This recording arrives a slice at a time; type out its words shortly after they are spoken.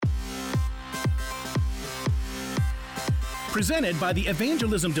Presented by the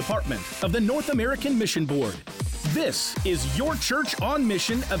Evangelism Department of the North American Mission Board. This is Your Church on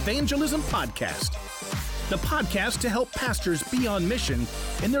Mission Evangelism Podcast, the podcast to help pastors be on mission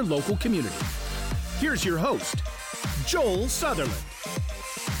in their local community. Here's your host, Joel Sutherland.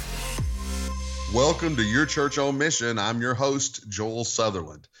 Welcome to Your Church on Mission. I'm your host, Joel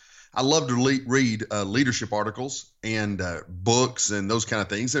Sutherland. I love to read leadership articles and books and those kind of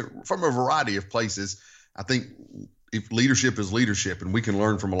things from a variety of places. I think if leadership is leadership, and we can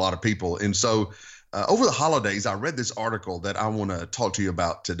learn from a lot of people. And so over the holidays, I read this article that I want to talk to you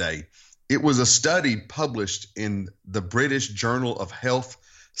about today. It was a study published in the British Journal of Health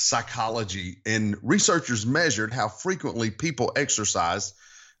Psychology, and researchers measured how frequently people exercise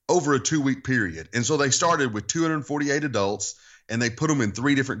over a 2-week period. And so they started with 248 adults, and they put them in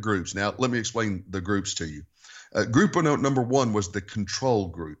 3 different groups. Now, let me explain the groups to you. Group number 1 was the control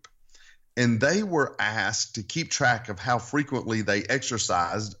group. And they were asked to keep track of how frequently they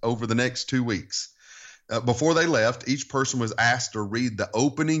exercised over the next 2 weeks. Before they left, each person was asked to read the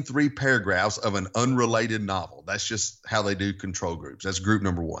opening 3 paragraphs of an unrelated novel. That's just how they do control groups. That's group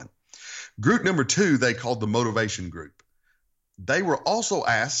number 1. Group number 2, they called the motivation group. They were also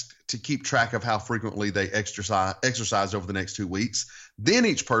asked to keep track of how frequently they exercised over the next 2 weeks. Then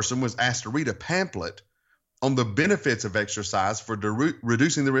each person was asked to read a pamphlet on the benefits of exercise for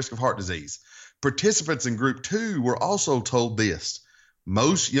reducing the risk of heart disease. Participants in group 2 were also told this: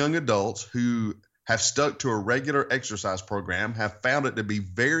 most young adults who have stuck to a regular exercise program have found it to be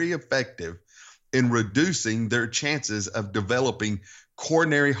very effective in reducing their chances of developing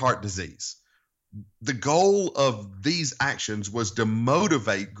coronary heart disease. The goal of these actions was to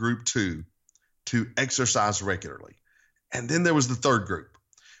motivate group 2 to exercise regularly. And then there was the third group.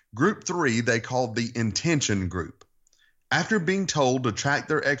 Group 3, they called the intention group. After being told to track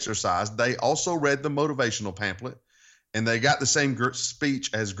their exercise, they also read the motivational pamphlet, and they got the same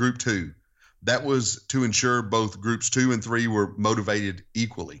speech as group 2. That was to ensure both groups 2 and 3 were motivated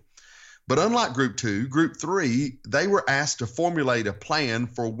equally. But unlike group 2, group 3, they were asked to formulate a plan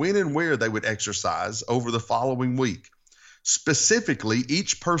for when and where they would exercise over the following week. Specifically,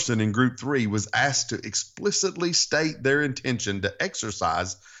 each person in group 3 was asked to explicitly state their intention to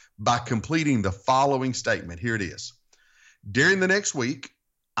exercise by completing the following statement. Here it is. During the next week,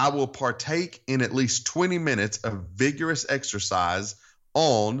 I will partake in at least 20 minutes of vigorous exercise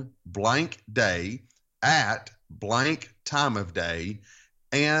on blank day, at blank time of day,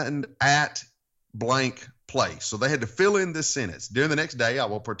 and at blank place. So they had to fill in this sentence. During the next day, I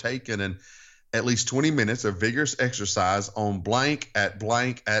will partake in at least 20 minutes of vigorous exercise on blank at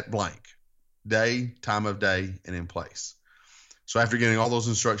blank day, time of day, and in place. So after getting all those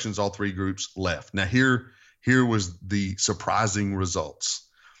instructions, all 3 groups left. Now here was the surprising results.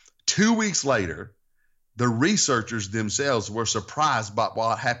 2 weeks later, the researchers themselves were surprised by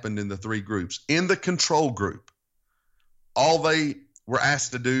what happened in the 3 groups. In the control group, all they were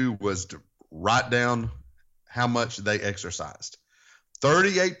asked to do was to write down how much they exercised.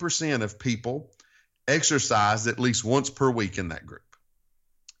 38% of people exercised at least once per week in that group.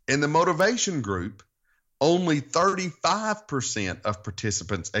 In the motivation group, only 35% of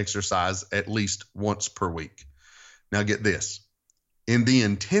participants exercise at least once per week. Now get this. In the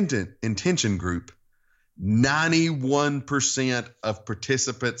intention group, 91% of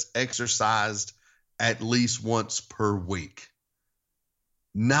participants exercised at least once per week.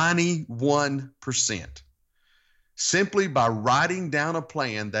 91%. Simply by writing down a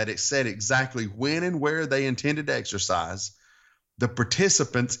plan that it said exactly when and where they intended to exercise, the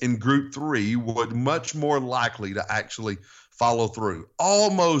participants in group 3 were much more likely to actually follow through,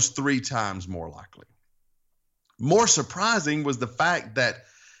 almost 3 times more likely. More surprising was the fact that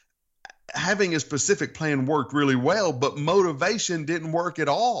having a specific plan worked really well, but motivation didn't work at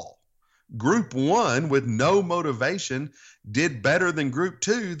all. Group 1 with no motivation did better than group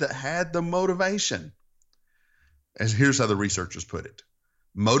 2 that had the motivation. And here's how the researchers put it.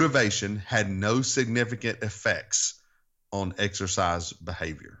 Motivation had no significant effects on exercise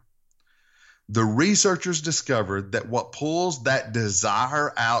behavior. The researchers discovered that what pulls that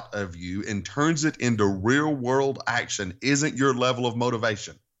desire out of you and turns it into real-world action isn't your level of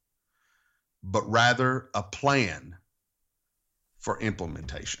motivation, but rather a plan for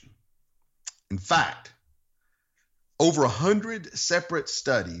implementation. In fact, over 100 separate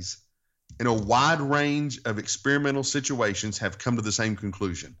studies in a wide range of experimental situations have come to the same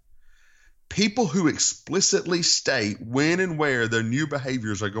conclusion. People who explicitly state when and where their new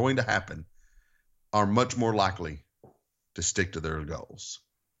behaviors are going to happen are much more likely to stick to their goals.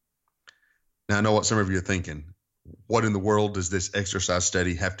 Now, I know what some of you are thinking. What in the world does this exercise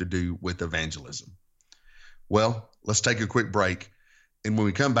study have to do with evangelism? Well, Let's take a quick break. And when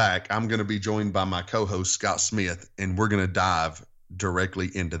we come back, I'm going to be joined by my co-host, Scott Smith, and we're going to dive directly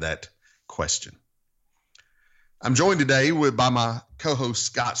into that question. I'm joined today by my co-host,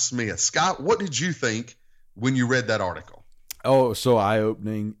 Scott Smith. Scott, what did you think when you read that article? Oh, so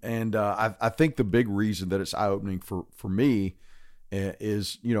eye-opening. And I think the big reason that it's eye-opening for me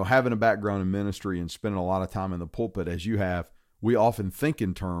is, having a background in ministry and spending a lot of time in the pulpit as you have, we often think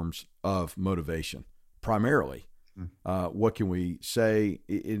in terms of motivation primarily. What can we say?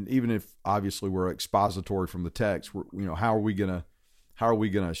 And even if obviously we're expository from the text, how are we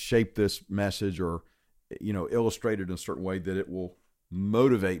gonna shape this message or illustrate it in a certain way that it will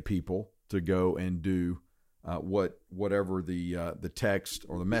motivate people to go and do whatever the text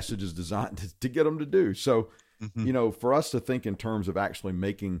or the message is designed to get them to do. So, for us to think in terms of actually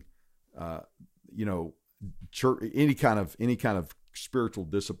making, church, any kind of spiritual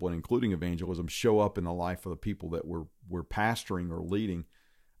discipline, including evangelism, show up in the life of the people that we're pastoring or leading.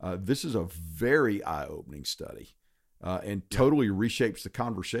 This is a very eye-opening study, and totally reshapes the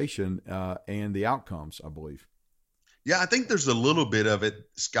conversation and the outcomes, I believe. Yeah, I think there's a little bit of it,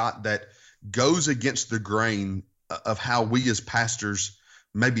 Scott, that goes against the grain of how we as pastors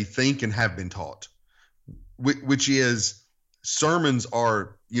maybe think and have been taught, which is sermons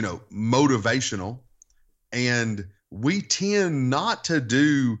are, motivational, and we tend not to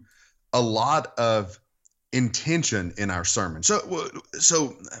do a lot of intention in our sermon.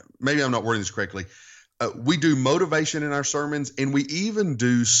 So maybe I'm not wording this correctly. We do motivation in our sermons, and we even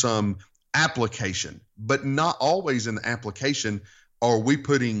do some application, but not always in the application are we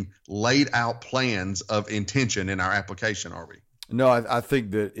putting laid out plans of intention in our application, are we? No, I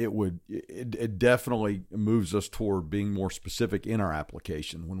think that it definitely moves us toward being more specific in our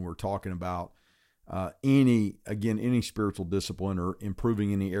application when we're talking about any spiritual discipline or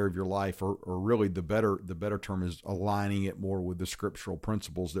improving any area of your life, or really the better term is aligning it more with the scriptural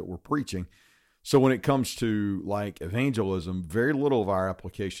principles that we're preaching. So when it comes to like evangelism, very little of our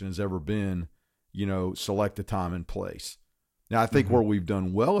application has ever been, select a time and place. Now, I think where we've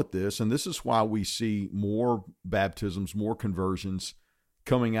done well at this, and this is why we see more baptisms, more conversions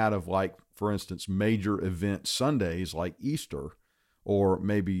coming out of, like, for instance, major event Sundays like Easter, or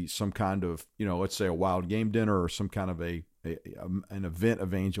maybe some kind of, let's say a wild game dinner or some kind of an event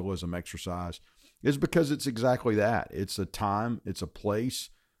evangelism exercise, is because it's exactly that. It's a time, it's a place,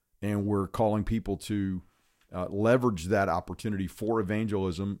 and we're calling people to leverage that opportunity for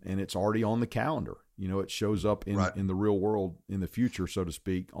evangelism, and it's already on the calendar. It shows up in the real world in the future, so to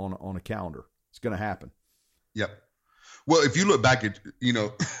speak, on a calendar. It's going to happen. Yep. Well, if you look back at,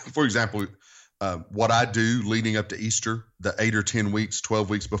 for example, what I do leading up to Easter, the 8 or 10 weeks,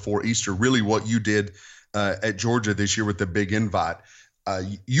 12 weeks before Easter, really what you did at Georgia this year with the Big Invite,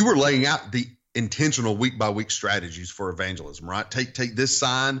 you were laying out the intentional week by week strategies for evangelism, right? Take this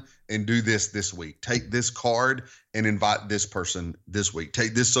sign and do this week. Take this card and invite this person this week.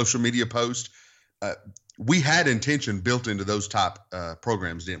 Take this social media post. We had intention built into those type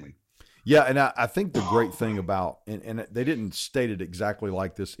programs, didn't we? Yeah, and I think the great thing about, and they didn't state it exactly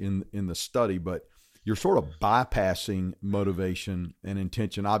like this in the study, but you're sort of bypassing motivation and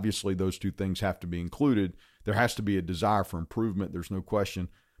intention. Obviously, those two things have to be included. There has to be a desire for improvement. There's no question.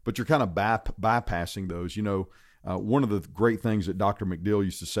 But you're kind of bypassing those. One of the great things that Dr. McDill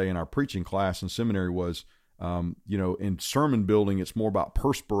used to say in our preaching class in seminary was, in sermon building, it's more about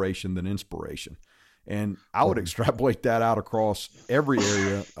perspiration than inspiration. And I would extrapolate that out across every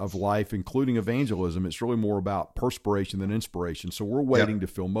area of life, including evangelism. It's really more about perspiration than inspiration. So we're waiting to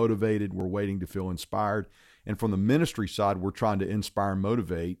feel motivated. We're waiting to feel inspired. And from the ministry side, we're trying to inspire and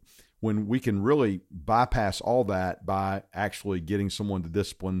motivate, when we can really bypass all that by actually getting someone to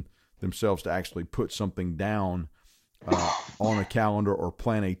discipline themselves to actually put something down on a calendar or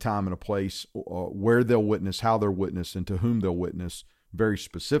plan a time and a place where they'll witness, how they'll witness, and to whom they'll witness very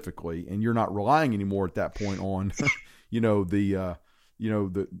specifically. And you're not relying anymore at that point on, the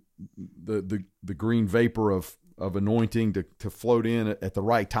green vapor of anointing to float in at the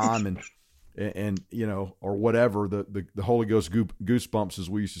right time and or whatever, the Holy Ghost goosebumps, as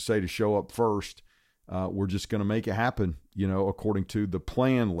we used to say, to show up first. We're just going to make it happen, according to the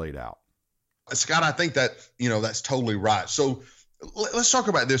plan laid out. Scott, I think that, that's totally right. So let's talk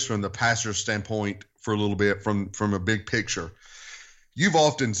about this from the pastor's standpoint for a little bit, from a big picture. You've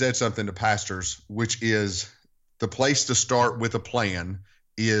often said something to pastors, which is the place to start with a plan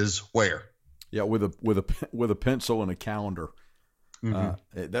is where? Yeah, with a pencil and a calendar.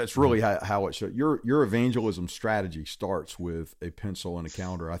 That's really how it should. Your evangelism strategy starts with a pencil and a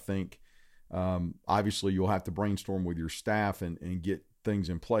calendar. I think obviously you'll have to brainstorm with your staff and get things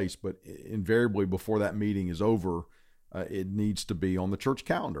in place, but invariably before that meeting is over, it needs to be on the church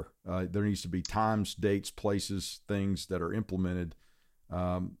calendar. There needs to be times, dates, places, things that are implemented,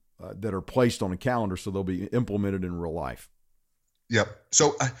 that are placed on a calendar, so they'll be implemented in real life. Yep.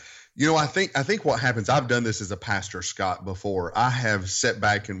 So, I think what happens, I've done this as a pastor, Scott, before. I have sat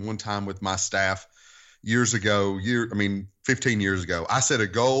back and one time with my staff years ago, 15 years ago, I set a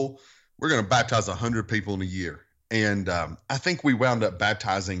goal. We're going to baptize 100 people in a year. And I think we wound up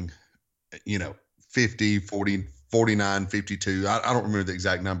baptizing, 50, 40, 49, 52. I don't remember the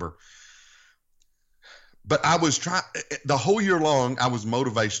exact number. But I was trying the whole year long. I was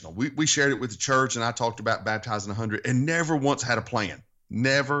motivational. We shared it with the church, and I talked about baptizing 100, and never once had a plan.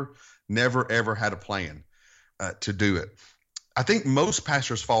 Never, ever had a plan to do it. I think most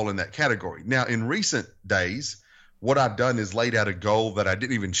pastors fall in that category. Now, in recent days, what I've done is laid out a goal that I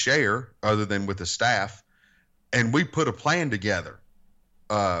didn't even share other than with the staff, and we put a plan together.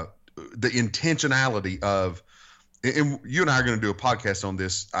 The intentionality of, and you and I are going to do a podcast on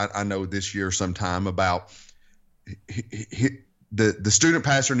this, I know this year sometime, about the student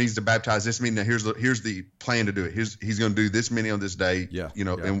pastor needs to baptize this many. Now here's the plan to do it. He's going to do this many on this day.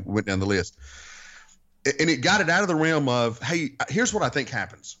 And went down the list. And it got it out of the realm of, hey, here's what I think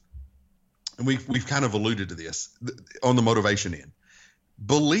happens. And we've kind of alluded to this on the motivation end.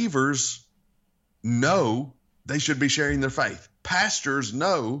 Believers know they should be sharing their faith. Pastors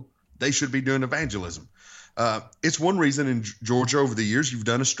know they should be doing evangelism. It's one reason in Georgia over the years you've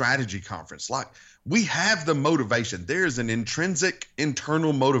done a strategy conference. Like, we have the motivation. There's an intrinsic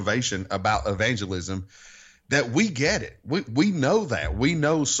internal motivation about evangelism that we get it. We know that. We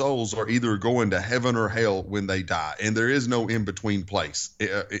know souls are either going to heaven or hell when they die, and there is no in-between place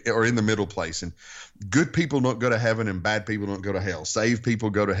or in the middle place. And good people don't go to heaven and bad people don't go to hell. Saved people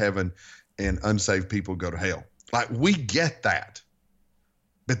go to heaven and unsaved people go to hell. Like, we get that.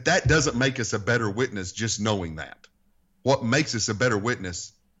 But that doesn't make us a better witness just knowing that. What makes us a better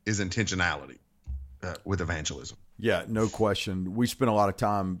witness is intentionality with evangelism. Yeah, no question. We spend a lot of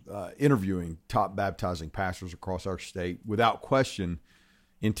time interviewing top baptizing pastors across our state. Without question,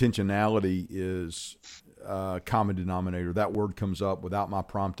 intentionality is a common denominator. That word comes up without my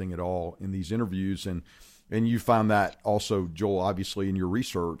prompting at all in these interviews. And you found that also, Joel, obviously in your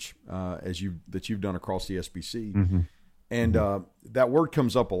research that you've done across the SBC. Mm-hmm. And that word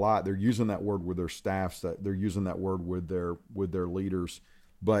comes up a lot. They're using that word with their staffs. That they're using that word with their leaders.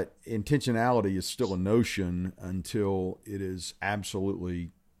 But intentionality is still a notion until it is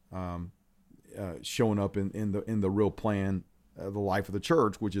absolutely showing up in the real plan, the life of the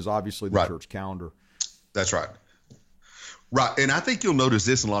church, which is obviously the church calendar. That's right. Right. And I think you'll notice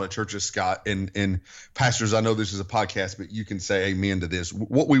this in a lot of churches, Scott, and pastors. I know this is a podcast, but you can say amen to this.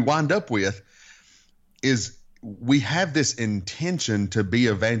 What we wind up with is we have this intention to be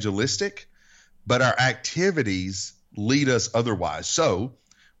evangelistic, but our activities lead us otherwise. So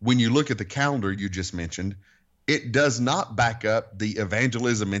when you look at the calendar you just mentioned, it does not back up the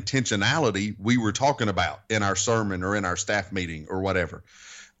evangelism intentionality we were talking about in our sermon or in our staff meeting or whatever.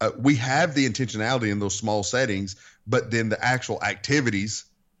 We have the intentionality in those small settings, but then the actual activities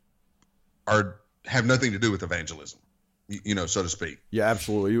have nothing to do with evangelism, so to speak. Yeah,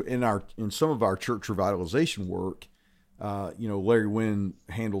 absolutely. In some of our church revitalization work, Larry Wynn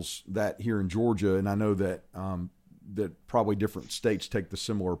handles that here in Georgia, and I know that that probably different states take the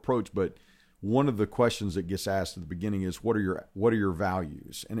similar approach. But one of the questions that gets asked at the beginning is, what are your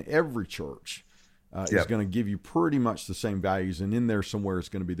values? And every church is going to give you pretty much the same values, and in there somewhere is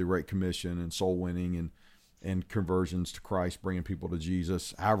going to be the Great Commission and soul winning and conversions to Christ, bringing people to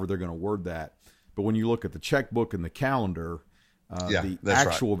Jesus, however they're going to word that. But when you look at the checkbook and the calendar, the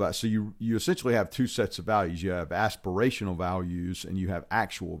actual value, so you essentially have two sets of values. You have aspirational values and you have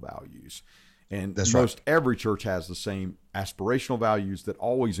actual values. And every church has the same aspirational values that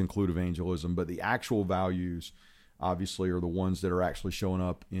always include evangelism, but the actual values obviously are the ones that are actually showing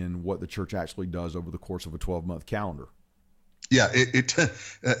up in what the church actually does over the course of a 12-month calendar. Yeah,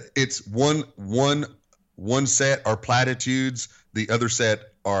 it's one set are platitudes, the other set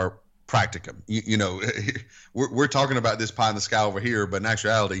are practicum. We're talking about this pie in the sky over here, but in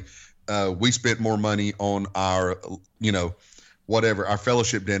actuality, we spent more money on our, our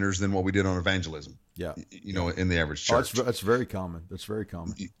fellowship dinners than what we did on evangelism. Yeah. In the average church. That's very common. That's very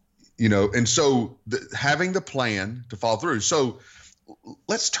common. And so having the plan to follow through. So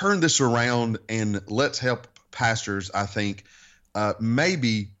let's turn this around and let's help pastors, I think,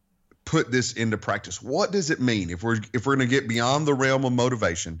 maybe put this into practice. What does it mean if we're going to get beyond the realm of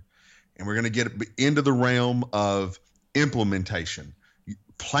motivation and we're going to get into the realm of implementation,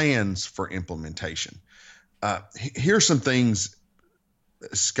 plans for implementation? Here's some things,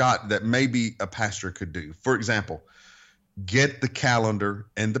 Scott, that maybe a pastor could do. For example, get the calendar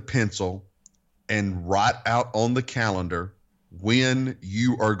and the pencil and write out on the calendar when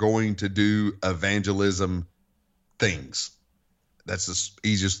you are going to do evangelism things. That's the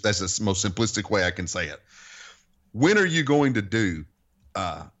easiest, that's the most simplistic way I can say it. When are you going to do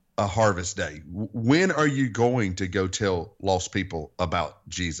a harvest day? When are you going to go tell lost people about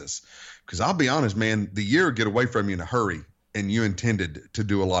Jesus? Because I'll be honest, man, the year will get away from you in a hurry, and you intended to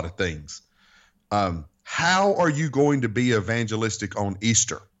do a lot of things. How are you going to be evangelistic on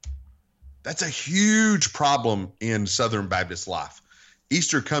Easter? That's a huge problem in Southern Baptist life.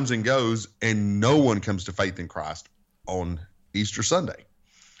 Easter comes and goes, and no one comes to faith in Christ on Easter Sunday.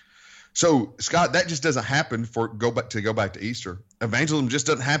 So, Scott, that just doesn't happen go back to Easter. Evangelism just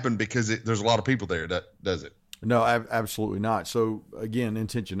doesn't happen because there's a lot of people there, does it? No, absolutely not. So, again,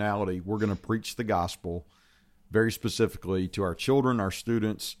 intentionality. We're going to preach the gospel very specifically to our children, our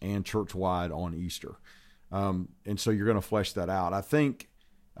students, and church-wide on Easter. And so you're going to flesh that out. I think,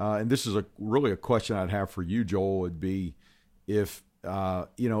 and this is really a question I'd have for you, Joel, would be if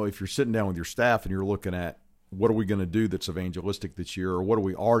you're sitting down with your staff and you're looking at what are we going to do that's evangelistic this year, or what are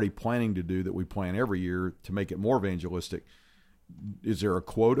we already planning to do that we plan every year to make it more evangelistic? Is there a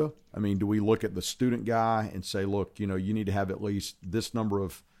quota? I mean, do we look at the student guy and say, look, you need to have at least this number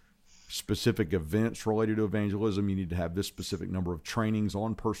of specific events related to evangelism. You need to have this specific number of trainings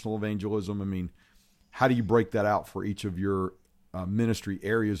on personal evangelism. I mean, how do you break that out for each of your ministry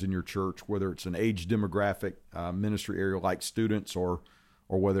areas in your church, whether it's an age demographic ministry area like students, or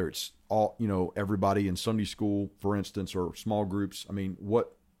whether it's all, everybody in Sunday school, for instance, or small groups? I mean,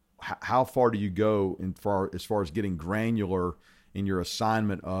 how far do you go as far as getting granular in your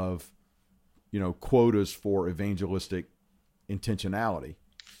assignment of, quotas for evangelistic intentionality?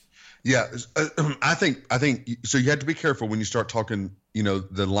 Yeah, I think so. You have to be careful when you start talking,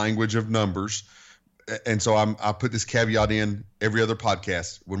 the language of numbers. And so I put this caveat in every other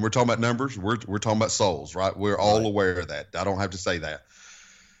podcast. When we're talking about numbers, we're talking about souls, right? We're all aware of that. I don't have to say that.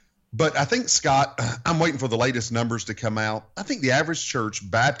 But I think, Scott, I'm waiting for the latest numbers to come out. I think the average church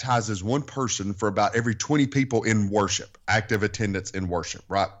baptizes one person for about every 20 people in worship, active attendance in worship,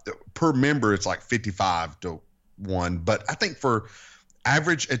 right? Per member, it's like 55 to 1. But I think for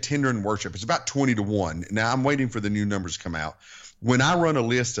average attender in worship, it's about 20 to 1. Now, I'm waiting for the new numbers to come out. When I run a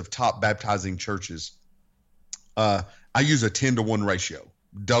list of top baptizing churches, I use a 10 to 1 ratio,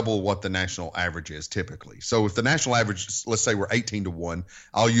 double what the national average is typically. So if the national average, let's say we're 18 to 1,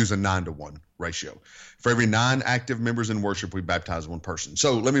 I'll use a 9 to 1 ratio. For every 9 active members in worship, we baptize one person.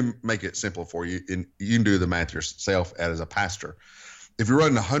 So let me make it simple for you, and you can do the math yourself as a pastor. If you're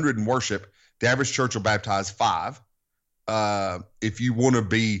running 100 in worship, the average church will baptize 5. If you want to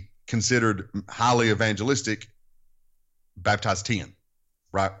be considered highly evangelistic, baptize 10,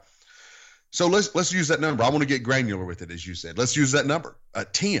 right? So let's use that number. I want to get granular with it, as you said. Let's use that number,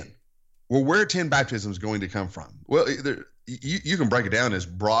 10. Well, where are 10 baptisms going to come from? Well, you can break it down as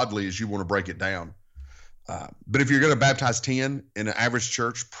broadly as you want to break it down. But if you're going to baptize 10 in an average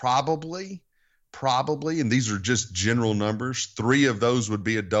church, probably, and these are just general numbers, 3 of those would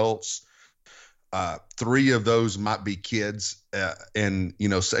be adults. 3 of those might be kids in,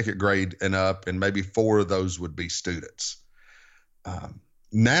 second grade and up, and maybe 4 of those would be students.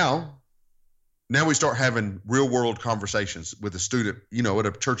 Now we start having real world conversations with a student. At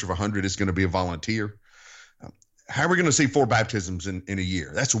a church of 100, it's going to be a volunteer. How are we going to see 4 baptisms in a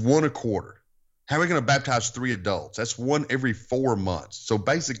year? That's 1 a quarter. How are we going to baptize 3 adults? That's 1 every 4 months. So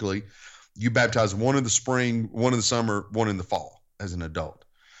basically, you baptize 1 in the spring, 1 in the summer, 1 in the fall as an adult.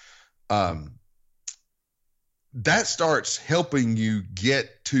 That starts helping you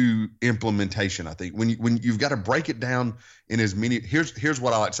get to implementation. I think when you've got to break it down in as many, here's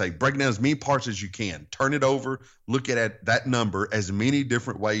what I like to say: break it down as many parts as you can, turn it over, look at that number as many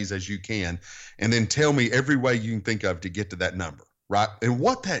different ways as you can, and then tell me every way you can think of to get to that number, right? And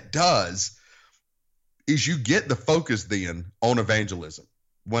what that does is you get the focus then on evangelism.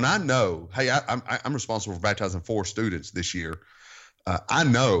 When I know, hey, I'm responsible for baptizing 4 students this year, I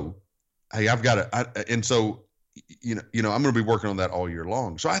know, hey, I've got to, and so. I'm going to be working on that all year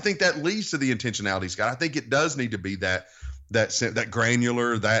long. So I think that leads to the intentionality, Scott. I think it does need to be that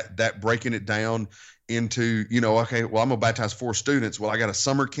granular, that breaking it down into, okay, well, I'm going to baptize 4 students. Well, I got a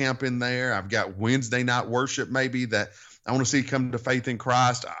summer camp in there. I've got Wednesday night worship maybe that I want to see come to faith in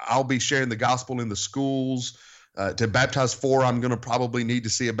Christ. I'll be sharing the gospel in the schools. To baptize 4, I'm going to probably need to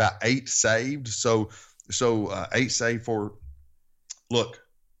see about 8 saved. So 8 saved for, look,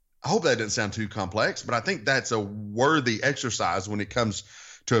 I hope that doesn't sound too complex, but I think that's a worthy exercise when it comes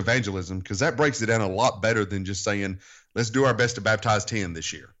to evangelism, because that breaks it down a lot better than just saying, let's do our best to baptize 10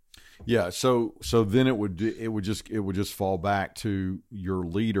 this year. Yeah. So then it would just fall back to your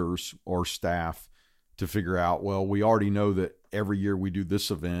leaders or staff to figure out, well, we already know that every year we do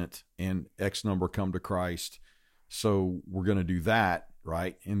this event and X number come to Christ. So we're going to do that.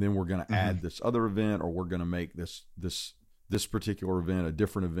 Right. And then we're going to add this other event, or we're going to make this particular event a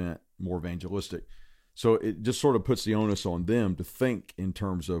different event, more evangelistic. So it just sort of puts the onus on them to think in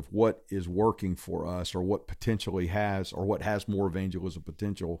terms of what is working for us, or what potentially has, or what has more evangelism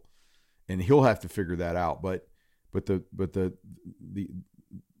potential, and he'll have to figure that out. But it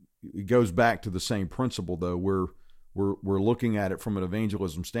goes back to the same principle, though. We're looking at it from an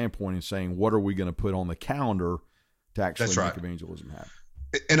evangelism standpoint and saying, what are we going to put on the calendar to actually make evangelism happen?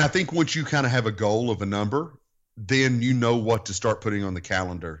 And I think once you kind of have a goal of a number, then you know what to start putting on the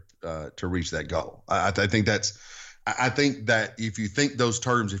calendar to reach that goal. I think that if you think those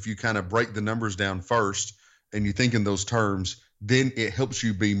terms, if you kind of break the numbers down first and you think in those terms, then it helps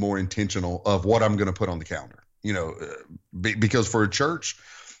you be more intentional of what I'm going to put on the calendar. Because for a church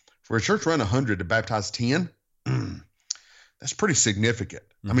run 100 to baptize 10, that's pretty significant.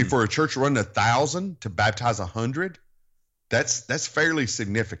 I mean, for a church run 1,000 to baptize 100, that's fairly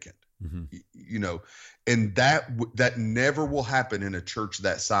significant. And that never will happen in a church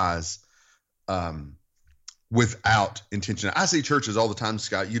that size without intention. I see churches all the time,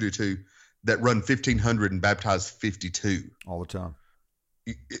 Scott, you do too, that run 1,500 and baptize 52 all the time.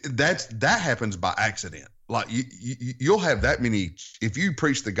 That happens by accident. Like you'll have that many. If you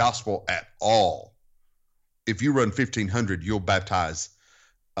preach the gospel at all, if you run 1,500, you'll baptize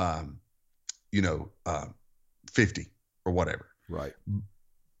 50 or whatever. Right.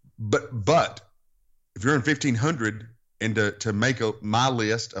 But if you're in 1,500 and to make my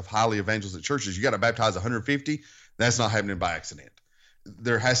list of highly evangelistic churches, you got to baptize 150. That's not happening by accident.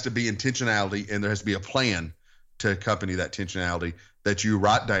 There has to be intentionality, and there has to be a plan to accompany that intentionality that you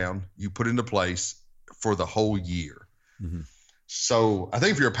write down, you put into place for the whole year. So I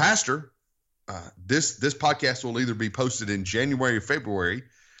think if you're a pastor, this podcast will either be posted in January or February.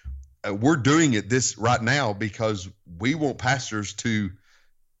 We're doing it right now because we want pastors to,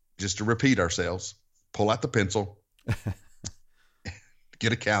 just to repeat ourselves, pull out the pencil,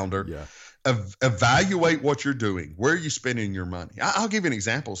 get a calendar, evaluate what you're doing. Where are you spending your money? I'll give you an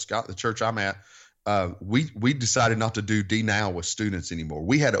example, Scott. The church I'm at, we decided not to do D-Now with students anymore.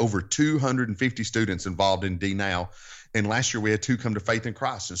 We had over 250 students involved in D-Now, and last year we had 2 come to faith in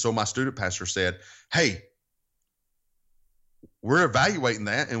Christ. And so my student pastor said, hey, we're evaluating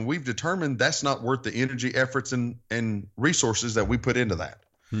that, and we've determined that's not worth the energy, efforts, and resources that we put into that.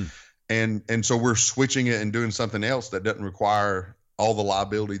 And so we're switching it and doing something else that doesn't require all the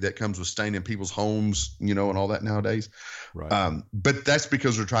liability that comes with staying in people's homes, and all that nowadays. Right. But that's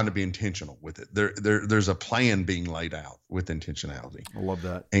because we're trying to be intentional with it. There's a plan being laid out with intentionality. I love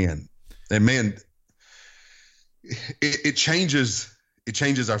that. And man, it changes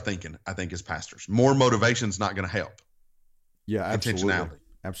our thinking, I think, as pastors. More motivation is not going to help. Yeah, absolutely. Intentionality.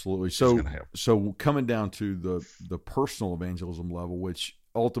 Absolutely. So coming down to the personal evangelism level, which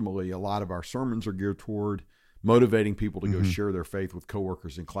ultimately a lot of our sermons are geared toward motivating people to go share their faith with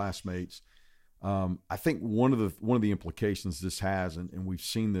coworkers and classmates. I think one of the implications this has, and we've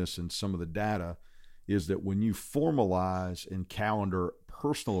seen this in some of the data, is that when you formalize and calendar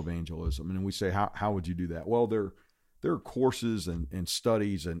personal evangelism, and we say, how would you do that? Well, there are courses and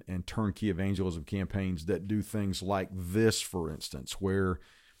studies and turnkey evangelism campaigns that do things like this, for instance, where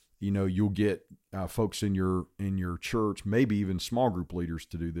you'll get folks in your church, maybe even small group leaders,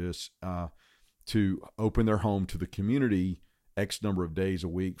 to do this, to open their home to the community X number of days a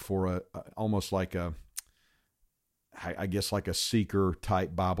week for almost like a seeker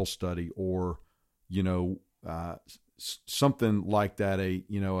type Bible study, or something like that, a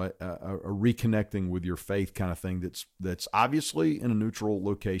reconnecting with your faith kind of thing that's obviously in a neutral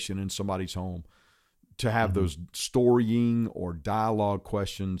location in somebody's home, to have those storying or dialogue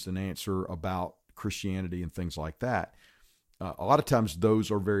questions and answer about Christianity and things like that. A lot of times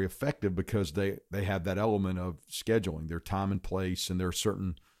those are very effective because they have that element of scheduling their time and place, and there are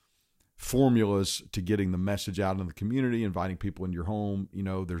certain formulas to getting the message out in the community, inviting people into your home.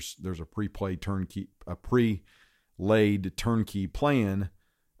 There's a pre-laid turnkey plan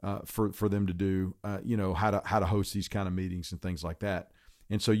for them to do, how to host these kind of meetings and things like that.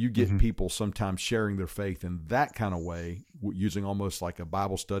 And so you get people sometimes sharing their faith in that kind of way, using almost like a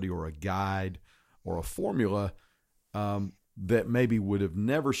Bible study or a guide or a formula that maybe would have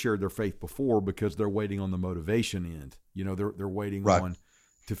never shared their faith before because they're waiting on the motivation end. They're waiting on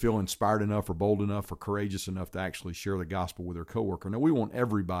to feel inspired enough or bold enough or courageous enough to actually share the gospel with their coworker. Now, we want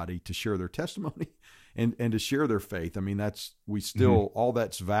everybody to share their testimony and to share their faith. I mean, we still, all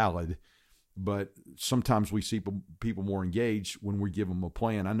that's valid, but sometimes we see people more engaged when we give them a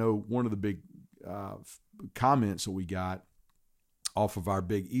plan. I know one of the big comments that we got off of our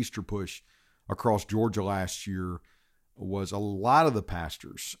big Easter push across Georgia last year was a lot of the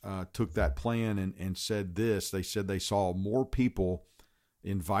pastors took that plan and said this. They said they saw more people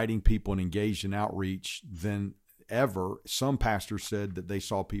inviting people and engaged in outreach than ever. Some pastors said that they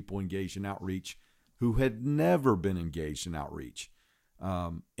saw people engaged in outreach who had never been engaged in outreach.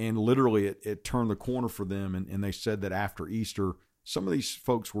 And literally it turned the corner for them. And they said that after Easter, some of these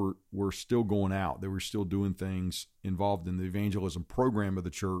folks were still going out. They were still doing things involved in the evangelism program of the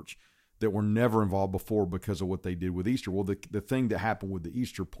church that were never involved before because of what they did with Easter. Well, the thing that happened with the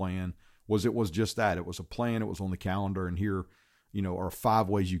Easter plan was it was just that. It was a plan. It was on the calendar, and here, are 5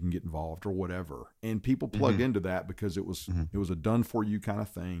 ways you can get involved or whatever. And people plugged into that because it was a done for you kind of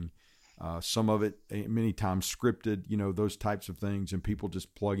thing. Some of it many times scripted, those types of things, and people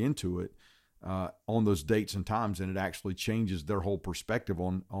just plug into it on those dates and times, and it actually changes their whole perspective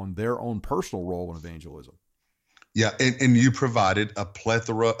on their own personal role in evangelism. Yeah, and you provided a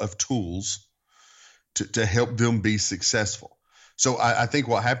plethora of tools to help them be successful. So I think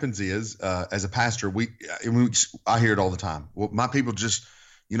what happens is, as a pastor, I hear it all the time. Well, my people just,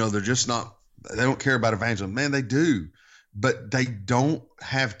 they're just not, they don't care about evangelism. Man, they do, but they don't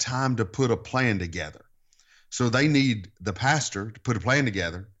have time to put a plan together. So they need the pastor to put a plan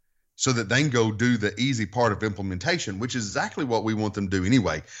together so that they can go do the easy part of implementation, which is exactly what we want them to do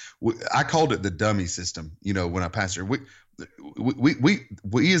anyway. I called it the dummy system, when I pastored.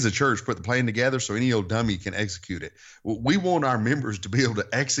 We as a church put the plan together so any old dummy can execute it. We want our members to be able to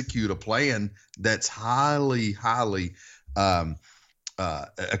execute a plan that's highly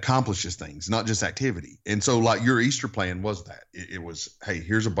accomplishes things, not just activity. And so like your Easter plan was that. It was, hey,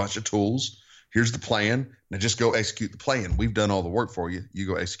 here's a bunch of tools. Here's the plan. Now just go execute the plan. We've done all the work for you. You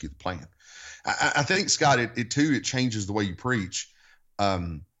go execute the plan. I think, Scott, it changes the way you preach.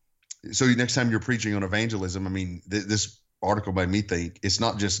 So next time you're preaching on evangelism, I mean, this article made me think it's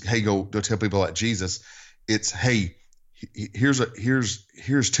not just, hey, go tell people about Jesus. It's, hey, here's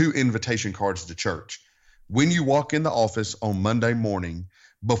 2 invitation cards to church. When you walk in the office on Monday morning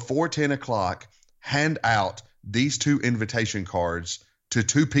before 10 o'clock, hand out these 2 invitation cards to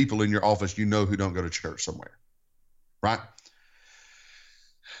 2 people in your office who don't go to church somewhere, right?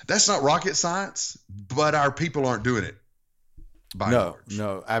 That's not rocket science, but our people aren't doing it.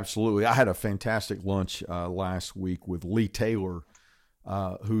 No, absolutely. I had a fantastic lunch last week with Lee Taylor,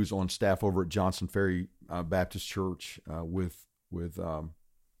 who's on staff over at Johnson Ferry Baptist Church with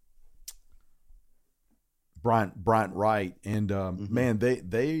Bryant Wright, and man,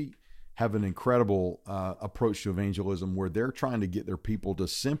 they have an incredible approach to evangelism where they're trying to get their people to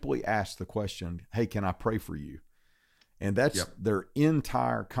simply ask the question, "Hey, can I pray for you?" And that's their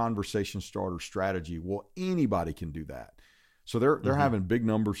entire conversation starter strategy. Well, anybody can do that. So they're having big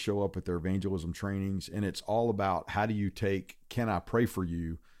numbers show up at their evangelism trainings, and it's all about how do you take "Can I pray for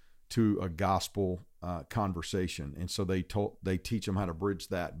you" to a gospel conversation. And so they teach them how to bridge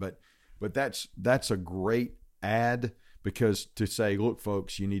that. But that's a great ad, because to say, look,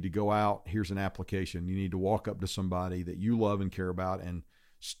 folks, you need to go out. Here's an application. You need to walk up to somebody that you love and care about and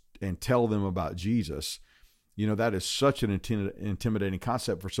tell them about Jesus. That is such an intimidating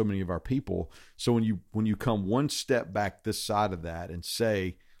concept for so many of our people. So when you come one step back this side of that and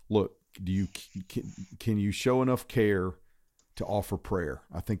say, look, can you show enough care to offer prayer?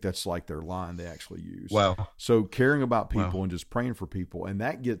 I think that's like their line they actually use. Wow. So caring about people and just praying for people, and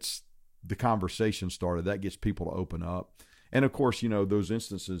that gets the conversation started. That gets people to open up. And of course, those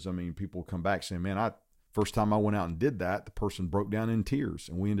instances, I mean, people come back saying, man, first time I went out and did that, the person broke down in tears,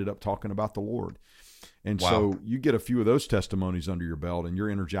 and we ended up talking about the Lord. And so you get a few of those testimonies under your belt, and you're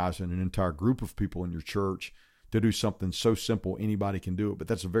energizing an entire group of people in your church to do something so simple anybody can do it. But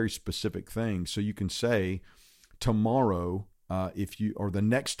that's a very specific thing. So you can say tomorrow, or the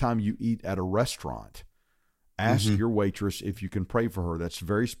next time you eat at a restaurant, ask your waitress if you can pray for her. That's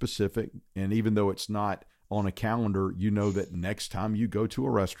very specific. And even though it's not on a calendar, that next time you go to a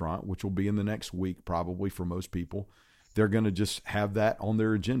restaurant, which will be in the next week probably for most people, they're going to just have that on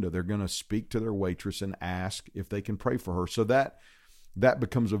their agenda. They're going to speak to their waitress and ask if they can pray for her. So that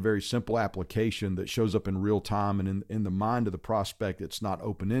becomes a very simple application that shows up in real time. And in the mind of the prospect, it's not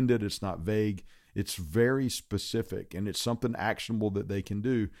open-ended. It's not vague. It's very specific, and it's something actionable that they can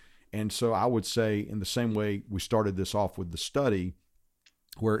do. And so I would say, in the same way we started this off with the study,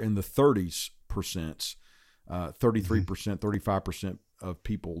 where in the 30%, 33%, 35% of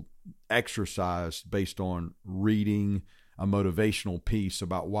people exercise based on reading, a motivational piece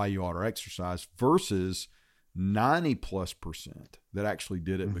about why you ought to exercise versus 90+% that actually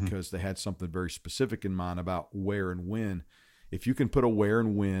did it because they had something very specific in mind about where and when. If you can put a where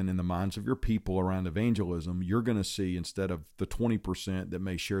and when in the minds of your people around evangelism, you're going to see, instead of the 20% that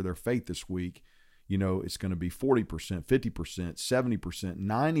may share their faith this week, it's going to be 40%, 50%, 70%,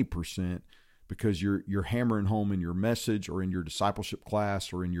 90%, because you're hammering home in your message or in your discipleship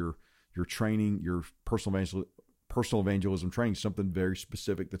class or in your training, your personal evangelism training, something very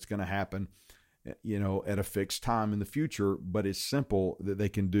specific that's going to happen at a fixed time in the future, but it's simple that they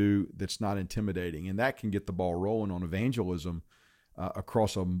can do that's not intimidating. And that can get the ball rolling on evangelism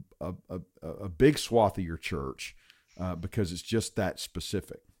across a big swath of your church because it's just that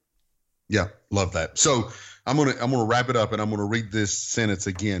specific. Yeah, love that. So I'm gonna wrap it up, and I'm gonna read this sentence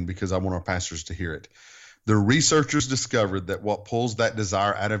again because I want our pastors to hear it. The researchers discovered that what pulls that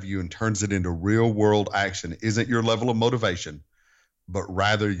desire out of you and turns it into real world action isn't your level of motivation, but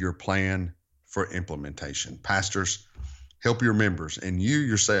rather your plan for implementation. Pastors, help your members and you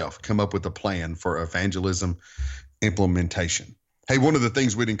yourself come up with a plan for evangelism implementation. Hey, one of the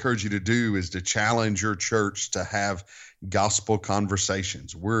things we'd encourage you to do is to challenge your church to have gospel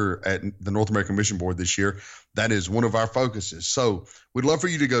conversations. We're at the North American Mission Board this year. That is one of our focuses. So we'd love for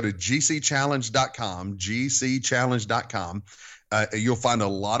you to go to gcchallenge.com, gcchallenge.com. You'll find a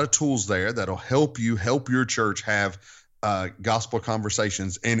lot of tools there that'll help your church have gospel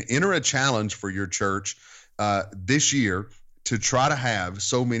conversations, and enter a challenge for your church this year to try to have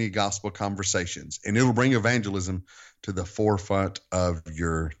so many gospel conversations, and it'll bring evangelism to the forefront of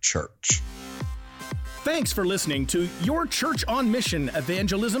your church. Thanks for listening to Your Church on Mission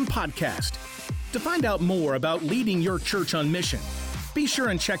Evangelism Podcast. To find out more about leading your church on mission, be sure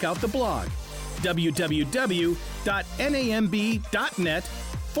and check out the blog,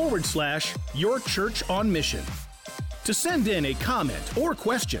 www.namb.net/Your Church on Mission. To send in a comment or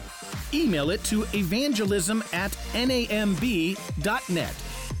question, email it to evangelism@namb.net.